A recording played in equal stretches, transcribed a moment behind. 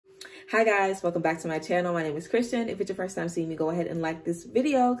Hi guys, welcome back to my channel. My name is Christian. If it's your first time seeing me, go ahead and like this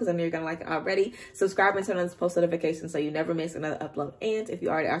video because I know you're gonna like it already. Subscribe and turn on this post notification so you never miss another upload. And if you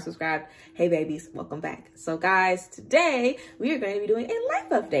already are subscribed, hey babies, welcome back. So guys, today we are going to be doing a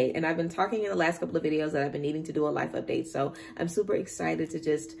life update, and I've been talking in the last couple of videos that I've been needing to do a life update. So I'm super excited to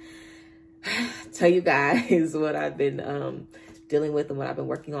just tell you guys what I've been dealing with and what I've been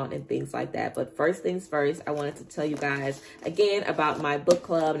working on and things like that. But first things first, I wanted to tell you guys again about my book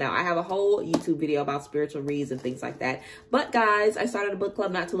club. Now, I have a whole YouTube video about spiritual reads and things like that. But guys, I started a book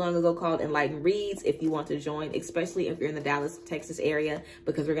club not too long ago called Enlightened Reads if you want to join, especially if you're in the Dallas, Texas area,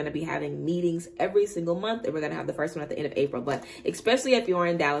 because we're going to be having meetings every single month, and we're going to have the first one at the end of April. But especially if you're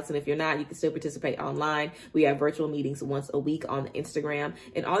in Dallas, and if you're not, you can still participate online. We have virtual meetings once a week on Instagram,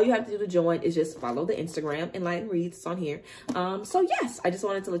 and all you have to do to join is just follow the Instagram, Enlightened Reads. It's on here. So yes, I just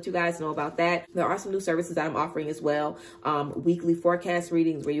wanted to let you guys know about that. There are some new services that I'm offering as well. Weekly forecast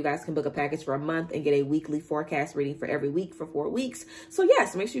readings where you guys can book a package for a month and get a weekly forecast reading for every week for 4 weeks. So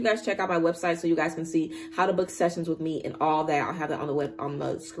yes, make sure you guys check out my website so you guys can see how to book sessions with me and all that. I'll have that on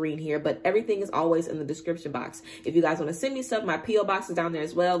the screen here, but everything is always in the description box. If you guys want to send me stuff, my P.O. box is down there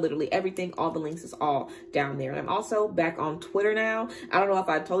as well. Literally everything, all the links is all down there. And I'm also back on Twitter now. I don't know if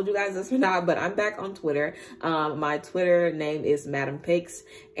I told you guys this or not, but I'm back on Twitter. My Twitter name is Madam Pix,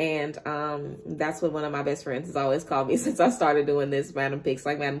 and that's what one of my best friends has always called me since I started doing this, Madam Pix,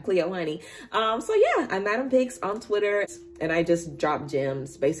 like Madam Cleo honey. So yeah, I'm Madam Pix on Twitter, and I just drop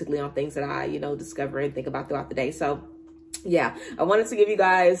gems basically on things that I discover and think about throughout the day. So yeah, I wanted to give you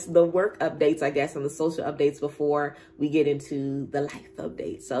guys the work updates, I guess, and the social updates before we get into the life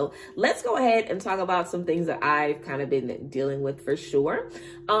update. So let's go ahead and talk about some things that I've kind of been dealing with for sure.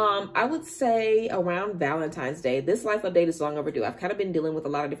 I would say around Valentine's Day, this life update is long overdue. I've kind of been dealing with a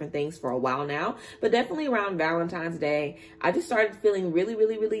lot of different things for a while now, but definitely around Valentine's Day, I just started feeling really,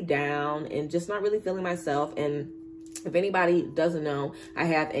 really, really down and just not really feeling myself. And if anybody doesn't know, I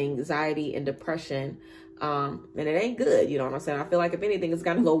have anxiety and depression. And it ain't good, you know what I'm saying? I feel like if anything, it's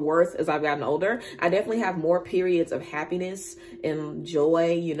gotten a little worse as I've gotten older. I definitely have more periods of happiness and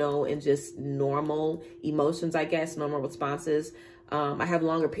joy, and just normal emotions, I guess, normal responses. I have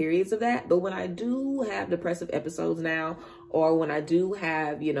longer periods of that, but when I do have depressive episodes now, or when I do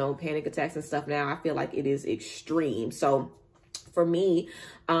have, panic attacks and stuff now, I feel like it is extreme. So for me,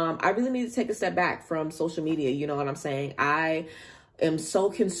 I really need to take a step back from social media. You know what I'm saying? I am so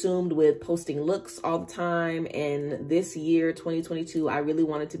consumed with posting looks all the time. And this year, 2022, I really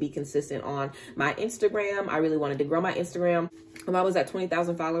wanted to be consistent on my Instagram. I really wanted to grow my Instagram. I'm almost at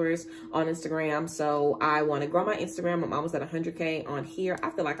 20,000 followers on Instagram. So I want to grow my Instagram. I'm almost at 100K on here.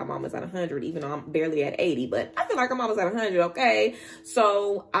 I feel like I'm almost at 100, even though I'm barely at 80, but I feel like I'm almost at 100. Okay.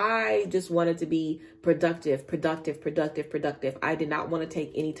 So I just wanted to be productive. I did not want to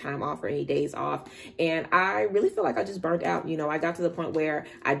take any time off or any days off. And I really feel like I just burnt out. I got to the point where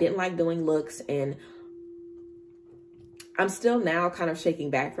I didn't like doing looks, and I'm still now kind of shaking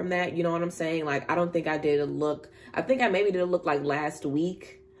back from that. You know what I'm saying? Like, I don't think I did a look. I think I maybe did a look like last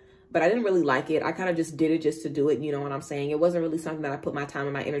week, but I didn't really like it. I kind of just did it just to do it. You know what I'm saying? It wasn't really something that I put my time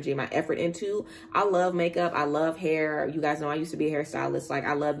and my energy and my effort into. I love makeup. I love hair. You guys know I used to be a hairstylist. Like,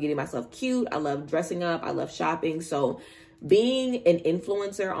 I love getting myself cute. I love dressing up. I love shopping. So being an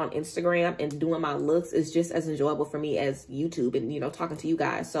influencer on Instagram and doing my looks is just as enjoyable for me as YouTube and, talking to you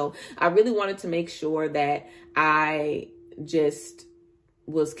guys. So I really wanted to make sure that I just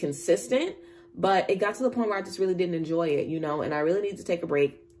was consistent, but it got to the point where I just really didn't enjoy it, and I really need to take a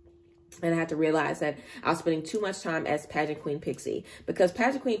break. And I had to realize that I was spending too much time as Pageant Queen Pixie, because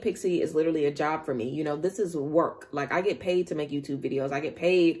Pageant Queen Pixie is literally a job for me. This is work. Like, I get paid to make YouTube videos. I get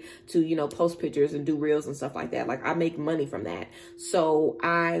paid to, post pictures and do reels and stuff like that. Like, I make money from that. So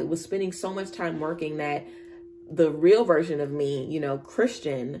I was spending so much time working that the real version of me,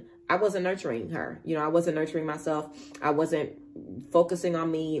 Christian, I wasn't nurturing her. I wasn't nurturing myself. I wasn't focusing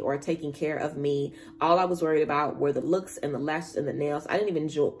on me or taking care of me. All I was worried about were the looks and the lashes and the nails. I didn't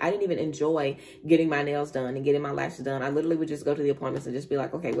even enjoy getting my nails done and getting my lashes done. I literally would just go to the appointments and just be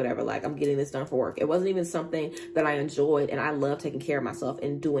like, okay, whatever, like, I'm getting this done for work. It wasn't even something that I enjoyed, and I love taking care of myself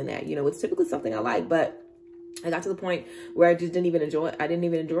and doing that. It's typically something I like, but I got to the point where I just didn't even enjoy it. I didn't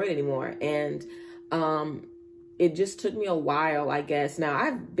even enjoy it anymore. And it just took me a while, I guess. Now,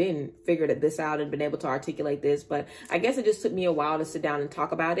 I've been figured this out and been able to articulate this, but I guess it just took me a while to sit down and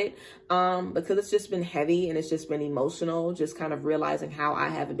talk about it, because it's just been heavy and it's just been emotional, just kind of realizing how I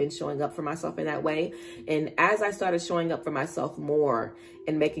haven't been showing up for myself in that way. And as I started showing up for myself more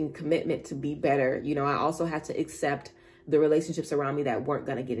and making commitment to be better, I also had to accept the relationships around me that weren't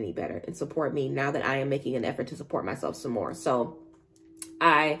going to get any better and support me now that I am making an effort to support myself some more. So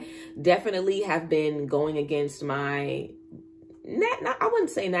I definitely have been going against my, I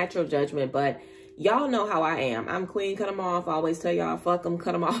wouldn't say natural judgment, but y'all know how I am. I'm queen, cut them off. I always tell y'all, fuck them,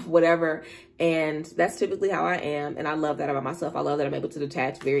 cut them off, whatever. And that's typically how I am. And I love that about myself. I love that I'm able to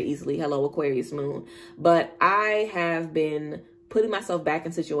detach very easily. Hello, Aquarius moon. But I have been putting myself back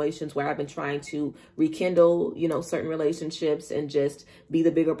in situations where I've been trying to rekindle, you know, certain relationships and just be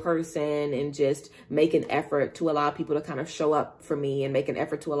the bigger person and just make an effort to allow people to kind of show up for me and make an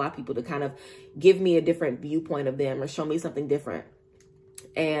effort to allow people to kind of give me a different viewpoint of them or show me something different.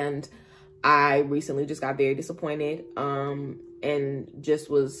 And I recently just got very disappointed and just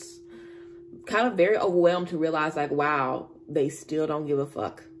was kind of very overwhelmed to realize, like, wow, they still don't give a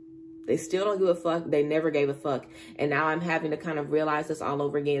fuck. They still don't give a fuck. They never gave a fuck. And now I'm having to kind of realize this all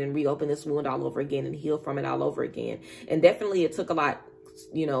over again and reopen this wound all over again and heal from it all over again. And definitely it took a lot,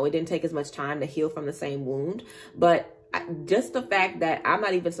 you know, it didn't take as much time to heal from the same wound. But just the fact that I'm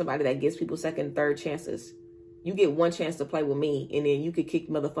not even somebody that gives people second, third chances. You get one chance to play with me and then you could kick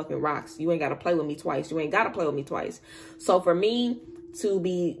motherfucking rocks. You ain't got to play with me twice. You ain't got to play with me twice. So for me to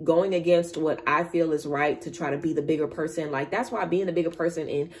be going against what I feel is right to try to be the bigger person, like, that's why being the bigger person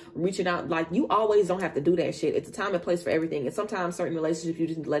and reaching out, like, you always don't have to do that shit. It's a time and place for everything. And sometimes certain relationships, you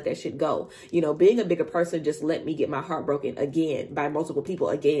just need to let that shit go. You know, being a bigger person just let me get my heart broken again by multiple people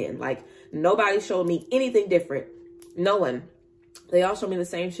again. Like, nobody showed me anything different. No one. They all showed me the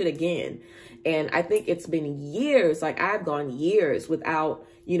same shit again. And I think it's been years, like I've gone years without,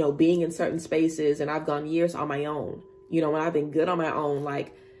 you know, being in certain spaces, and I've gone years on my own. You know, when I've been good on my own,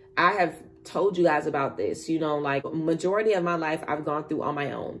 like I have told you guys about this, you know, like majority of my life I've gone through on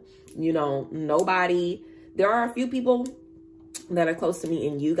my own. You know, nobody, there are a few people that are close to me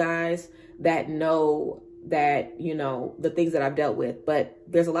and you guys that know that, you know, the things that I've dealt with, but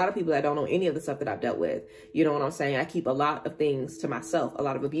there's a lot of people that don't know any of the stuff that I've dealt with. You know what I'm saying? I keep a lot of things to myself. A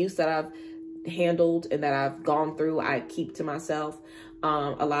lot of abuse that I've handled and that I've gone through, I keep to myself.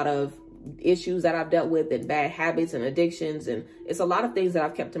 A lot of issues that I've dealt with and bad habits and addictions, and it's a lot of things that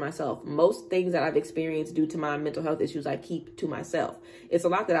I've kept to myself. Most things that I've experienced due to my mental health issues, I keep to myself. It's a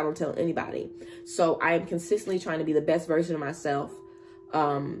lot that I don't tell anybody. So I am consistently trying to be the best version of myself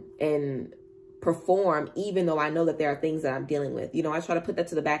and perform, even though I know that there are things that I'm dealing with. You know, I try to put that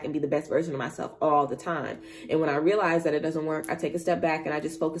to the back and be the best version of myself all the time. And when I realize that it doesn't work, I take a step back and I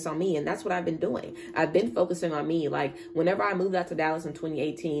just focus on me. And that's what I've been doing. I've been focusing on me. Like whenever I moved out to Dallas in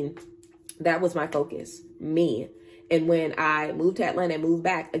 2018, that was my focus, me. And when I moved to Atlanta and moved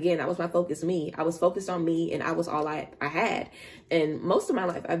back, again, that was my focus, me. I was focused on me, and I was all I had. And most of my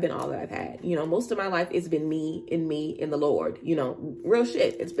life, I've been all that I've had. You know, most of my life, it's been me and the Lord. You know, real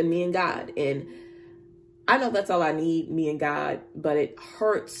shit. It's been me and God. And I know that's all I need, me and God. But it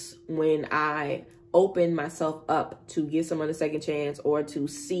hurts when I open myself up to give someone a second chance or to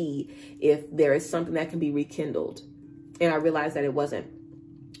see if there is something that can be rekindled. And I realized that it wasn't,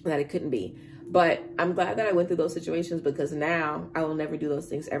 that it couldn't be. But I'm glad that I went through those situations, because now I will never do those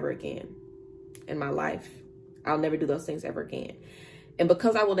things ever again in my life. I'll never do those things ever again. And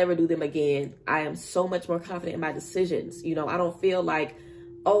because I will never do them again, I am so much more confident in my decisions. You know, I don't feel like,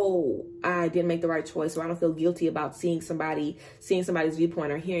 oh, I didn't make the right choice, or I don't feel guilty about seeing somebody's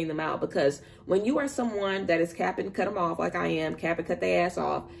viewpoint or hearing them out. Because when you are someone that is cap and cut them off, like I am, cap and cut their ass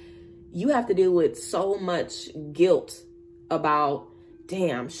off, you have to deal with so much guilt about,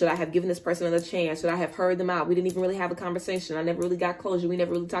 damn, should I have given this person another chance? Should I have heard them out? We didn't even really have a conversation. I never really got closure. We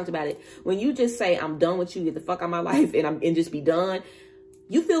never really talked about it. When you just say, I'm done with you, get the fuck out of my life, and just be done,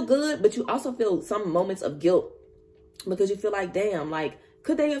 you feel good, but you also feel some moments of guilt, because you feel like, damn, like,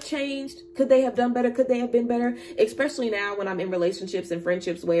 could they have changed? Could they have done better? Could they have been better? Especially now when I'm in relationships and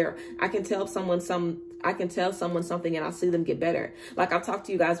friendships where I can tell someone something and I'll see them get better. Like I've talked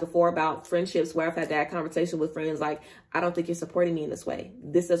to you guys before about friendships where I've had that conversation with friends like, I don't think you're supporting me in this way.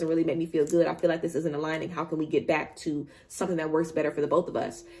 This doesn't really make me feel good. I feel like this isn't aligning. How can we get back to something that works better for the both of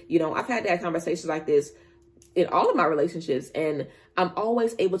us? You know, I've had that conversations like this in all of my relationships, and I'm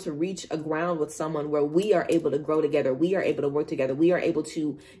always able to reach a ground with someone where we are able to grow together. We are able to work together. We are able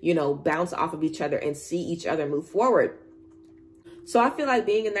to, you know, bounce off of each other and see each other move forward. So I feel like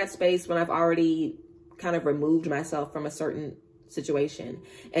being in that space when I've already kind of removed myself from a certain situation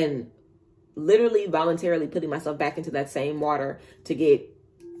and literally voluntarily putting myself back into that same water to get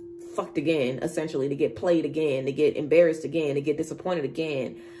fucked again, essentially, to get played again, to get embarrassed again, to get disappointed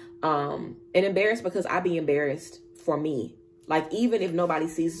again. And embarrassed because I be embarrassed for me. Like, even if nobody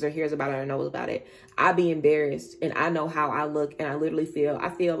sees it or hears about it or knows about it, I be embarrassed, and I know how I look, and I literally feel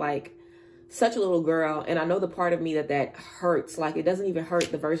like such a little girl. And I know the part of me that hurts. Like, it doesn't even hurt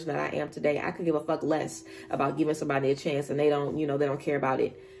the version that I am today. I could give a fuck less about giving somebody a chance, and they don't, you know, they don't care about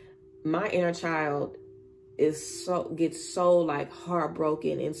it. My inner child gets so like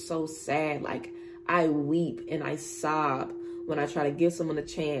heartbroken and so sad. Like, I weep and I sob when I try to give someone a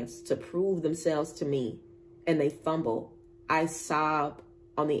chance to prove themselves to me and they fumble. I sob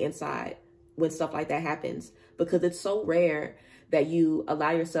on the inside when stuff like that happens, because it's so rare that you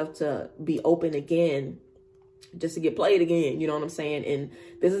allow yourself to be open again just to get played again. You know what I'm saying? And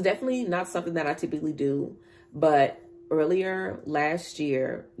this is definitely not something that I typically do, but earlier last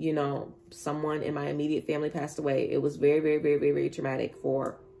year, you know, someone in my immediate family passed away. It was very, very, very, very, very traumatic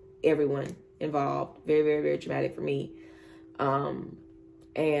for everyone involved. Very, very, very traumatic for me.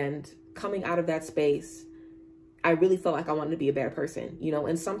 And coming out of that space, I really felt like I wanted to be a better person, you know,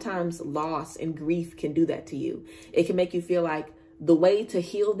 and sometimes loss and grief can do that to you. It can make you feel like the way to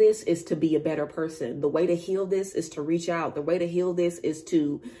heal this is to be a better person. The way to heal this is to reach out. The way to heal this is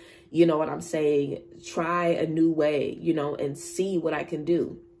to, you know what I'm saying, try a new way, you know, and see what I can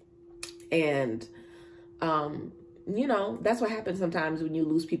do. And, you know, that's what happens sometimes when you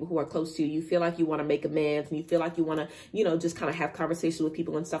lose people who are close to you. You feel like you want to make amends, and you feel like you want to, you know, just kind of have conversations with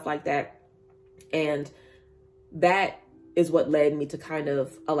people and stuff like that. And that is what led me to kind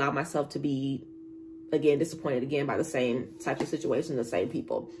of allow myself to be, again, disappointed again by the same type of situation, the same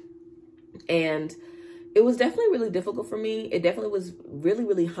people. And it was definitely really difficult for me. It definitely was really,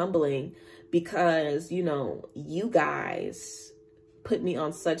 really humbling, because, you know, you guys put me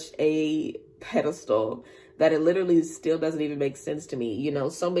on such a pedestal that it literally still doesn't even make sense to me. You know,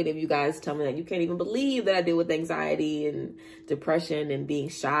 so many of you guys tell me that you can't even believe that I deal with anxiety and depression and being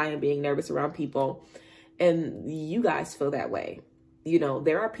shy and being nervous around people. And you guys feel that way. You know,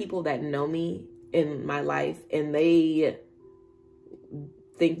 there are people that know me in my life, and they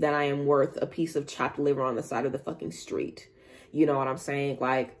think that I am worth a piece of chopped liver on the side of the fucking street. You know what I'm saying?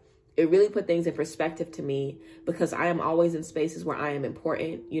 Like, it really put things in perspective to me, because I am always in spaces where I am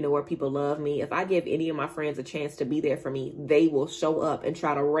important, you know, where people love me. If I give any of my friends a chance to be there for me, they will show up and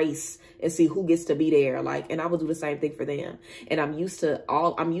try to race and see who gets to be there. Like, and I will do the same thing for them. And I'm used to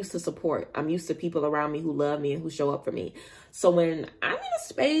support. I'm used to people around me who love me and who show up for me. So when I'm in a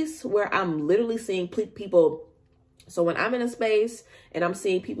space where I'm literally seeing people, so when I'm in a space and I'm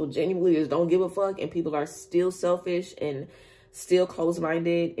seeing people genuinely just don't give a fuck, and people are still selfish and still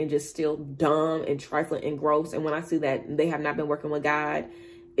closed-minded and just still dumb and trifling and gross, and when I see that they have not been working with God,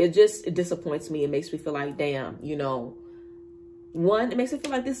 it disappoints me. It makes me feel like, damn, you know, one, it makes me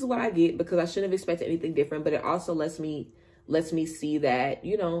feel like this is what I get, because I shouldn't have expected anything different, but it also lets me see that,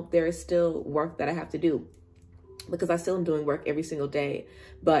 you know, there is still work that I have to do, because I still am doing work every single day.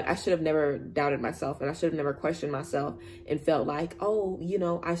 But I should have never doubted myself, and I should have never questioned myself and felt like, oh, you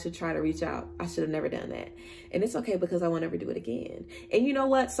know, I should try to reach out. I should have never done that. And it's okay, because I won't ever do it again. And you know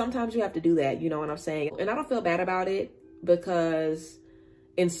what? Sometimes you have to do that. You know what I'm saying? And I don't feel bad about it, because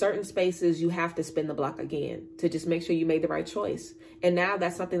in certain spaces, you have to spin the block again to just make sure you made the right choice. And now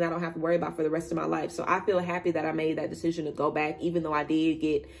that's something that I don't have to worry about for the rest of my life. So I feel happy that I made that decision to go back, even though I did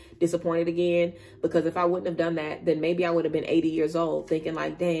get disappointed again, because if I wouldn't have done that, then maybe I would have been 80 years old thinking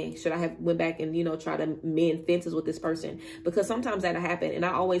like, dang, should I have went back and, you know, try to mend fences with this person? Because sometimes that'll happen. And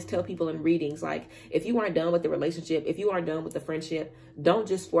I always tell people in readings, like, if you aren't done with the relationship, if you aren't done with the friendship, don't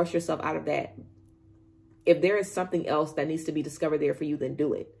just force yourself out of that. If there is something else that needs to be discovered there for you, then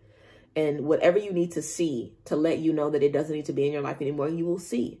do it. And whatever you need to see to let you know that it doesn't need to be in your life anymore, you will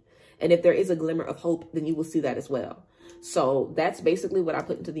see. And if there is a glimmer of hope, then you will see that as well. So that's basically what I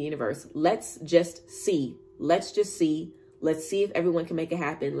put into the universe. Let's just see. Let's just see. Let's see if everyone can make it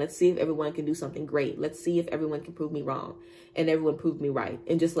happen. Let's see if everyone can do something great. Let's see if everyone can prove me wrong. And everyone proved me right.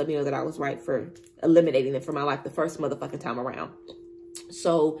 And just let me know that I was right for eliminating them from my life the first motherfucking time around.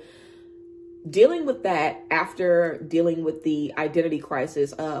 So dealing with that, after dealing with the identity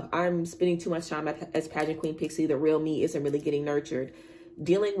crisis of I'm spending too much time as pageant queen Pixie, the real me isn't really getting nurtured.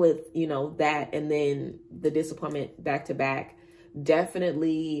 Dealing with, you know, that, and then the disappointment back to back,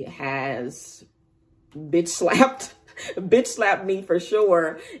 definitely has bitch slapped me for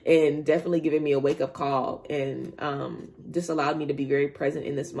sure, and definitely given me a wake-up call, and just allowed me to be very present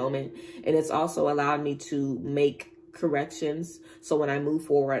in this moment. And it's also allowed me to make corrections. So when I move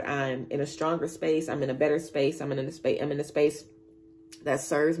forward, I'm in a stronger space. I'm in a better space. I'm in a space that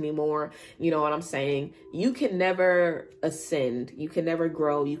serves me more. You know what I'm saying? You can never ascend. You can never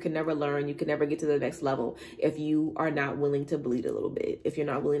grow. You can never learn. You can never get to the next level if you are not willing to bleed a little bit, if you're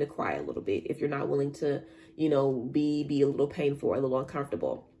not willing to cry a little bit, if you're not willing to, you know, be a little painful, a little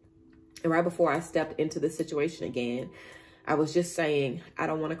uncomfortable. And right before I stepped into this situation again, I was just saying, I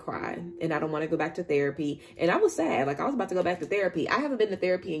don't want to cry and I don't want to go back to therapy. And I was sad. Like, I was about to go back to therapy. I haven't been to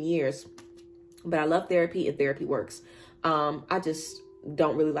therapy in years, but I love therapy and therapy works. I just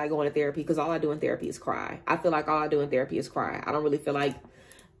don't really like going to therapy because all I do in therapy is cry. I feel like all I do in therapy is cry. I don't really feel like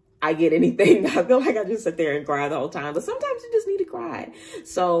I get anything. I feel like I just sit there and cry the whole time, but sometimes you just need to cry.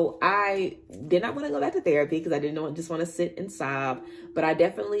 So I did not want to go back to therapy because I didn't just want to sit and sob, but I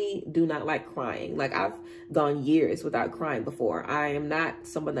definitely do not like crying. Like, I've gone years without crying before. I am not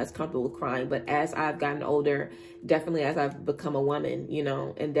someone that's comfortable with crying, but as I've gotten older, definitely as I've become a woman, you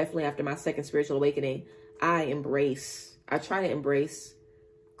know, and definitely after my second spiritual awakening, I try to embrace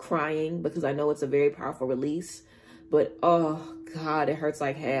crying because I know it's a very powerful release. But, oh God, it hurts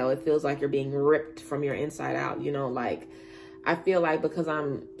like hell. It feels like you're being ripped from your inside out, you know, like, I feel like because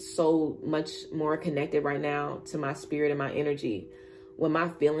I'm so much more connected right now to my spirit and my energy, when my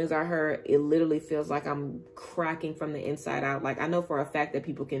feelings are hurt, it literally feels like I'm cracking from the inside out. Like, I know for a fact that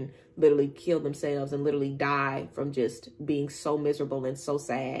people can literally kill themselves and literally die from just being so miserable and so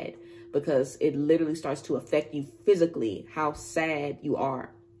sad, because it literally starts to affect you physically, how sad you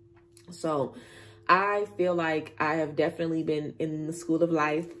are. So I feel like I have definitely been in the school of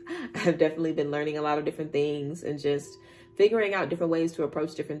life. I have definitely been learning a lot of different things and just figuring out different ways to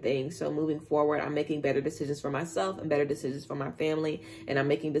approach different things. So moving forward, I'm making better decisions for myself and better decisions for my family. And I'm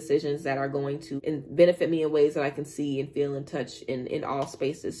making decisions that are going to benefit me in ways that I can see and feel and touch in all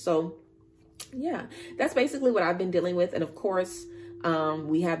spaces. So yeah, that's basically what I've been dealing with. And of course,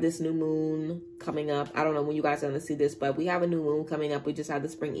 we have this new moon coming up. I don't know when you guys are going to see this, but we have a new moon coming up. We just had the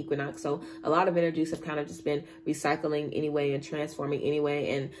spring equinox. So a lot of energies have kind of just been recycling anyway and transforming anyway.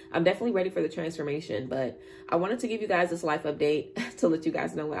 And I'm definitely ready for the transformation, but I wanted to give you guys this life update to let you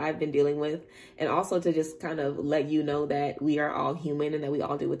guys know what I've been dealing with. And also to just kind of let you know that we are all human and that we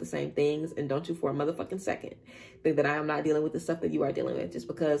all deal with the same things. And don't you for a motherfucking second think that I am not dealing with the stuff that you are dealing with. Just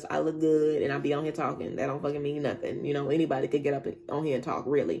because I look good and I be on here talking, that don't fucking mean nothing. You know, anybody could get up on here and talk,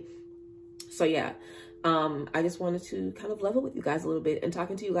 really. So yeah, I just wanted to kind of level with you guys a little bit, and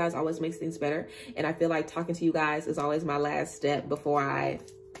talking to you guys always makes things better. And I feel like talking to you guys is always my last step before I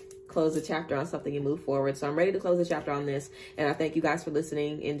close the chapter on something and move forward. So I'm ready to close the chapter on this. And I thank you guys for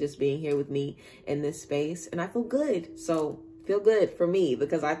listening and just being here with me in this space. And I feel good. So feel good for me,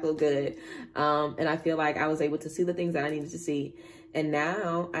 because I feel good. And I feel like I was able to see the things that I needed to see. And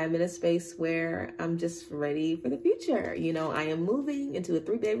now I'm in a space where I'm just ready for the future. You know, I am moving into a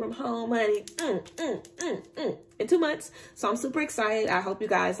 3-bedroom home, honey, in 2 months. So I'm super excited. I hope you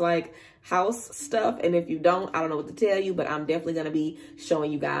guys like house stuff. And if you don't, I don't know what to tell you, but I'm definitely going to be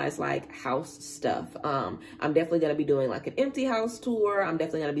showing you guys like house stuff. I'm definitely going to be doing like an empty house tour. I'm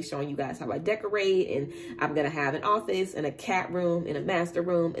definitely going to be showing you guys how I decorate, and I'm going to have an office and a cat room and a master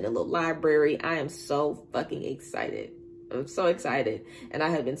room and a little library. I am so fucking excited. I'm so excited, and I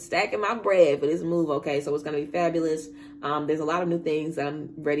have been stacking my bread for this move, okay? So it's going to be fabulous. There's a lot of new things that I'm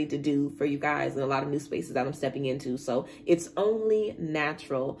ready to do for you guys, and a lot of new spaces that I'm stepping into. So it's only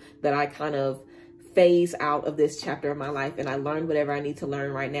natural that I kind of phase out of this chapter of my life, and I learn whatever I need to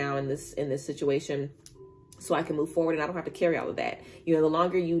learn right now in this situation, so I can move forward and I don't have to carry all of that. You know, the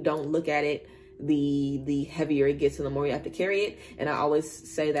longer you don't look at it, the heavier it gets and the more you have to carry it. And I always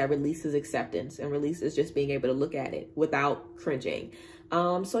say that release is acceptance, and release is just being able to look at it without cringing.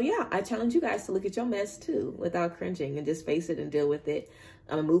 So yeah, I challenge you guys to look at your mess too without cringing, and just face it and deal with it.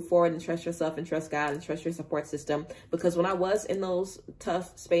 Move forward and trust yourself and trust God and trust your support system. Because when I was in those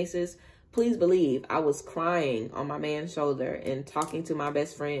tough spaces, please believe I was crying on my man's shoulder and talking to my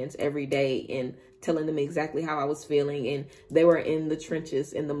best friends every day and telling them exactly how I was feeling. And they were in the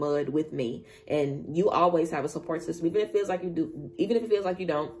trenches, in the mud with me. And you always have a support system, even if it feels like you do, even if it feels like you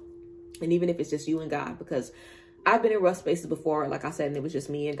don't, and even if it's just you and God. Because I've been in rough spaces before, like I said, and it was just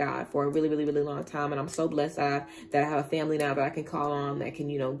me and God for a really, really, really long time. And I'm so blessed that I have a family now that I can call on, that can,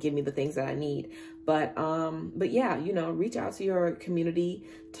 you know, give me the things that I need. But yeah, you know, reach out to your community,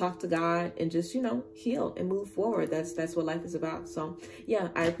 talk to God, and just, you know, heal and move forward. That's what life is about. So yeah,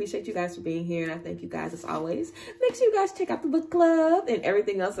 I appreciate you guys for being here. And I thank you guys as always. Make sure you guys check out the book club and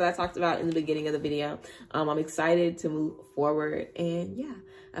everything else that I talked about in the beginning of the video. I'm excited to move forward. And yeah,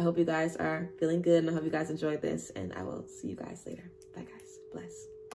 I hope you guys are feeling good, and I hope you guys enjoyed this, and I will see you guys later. Bye guys. Bless.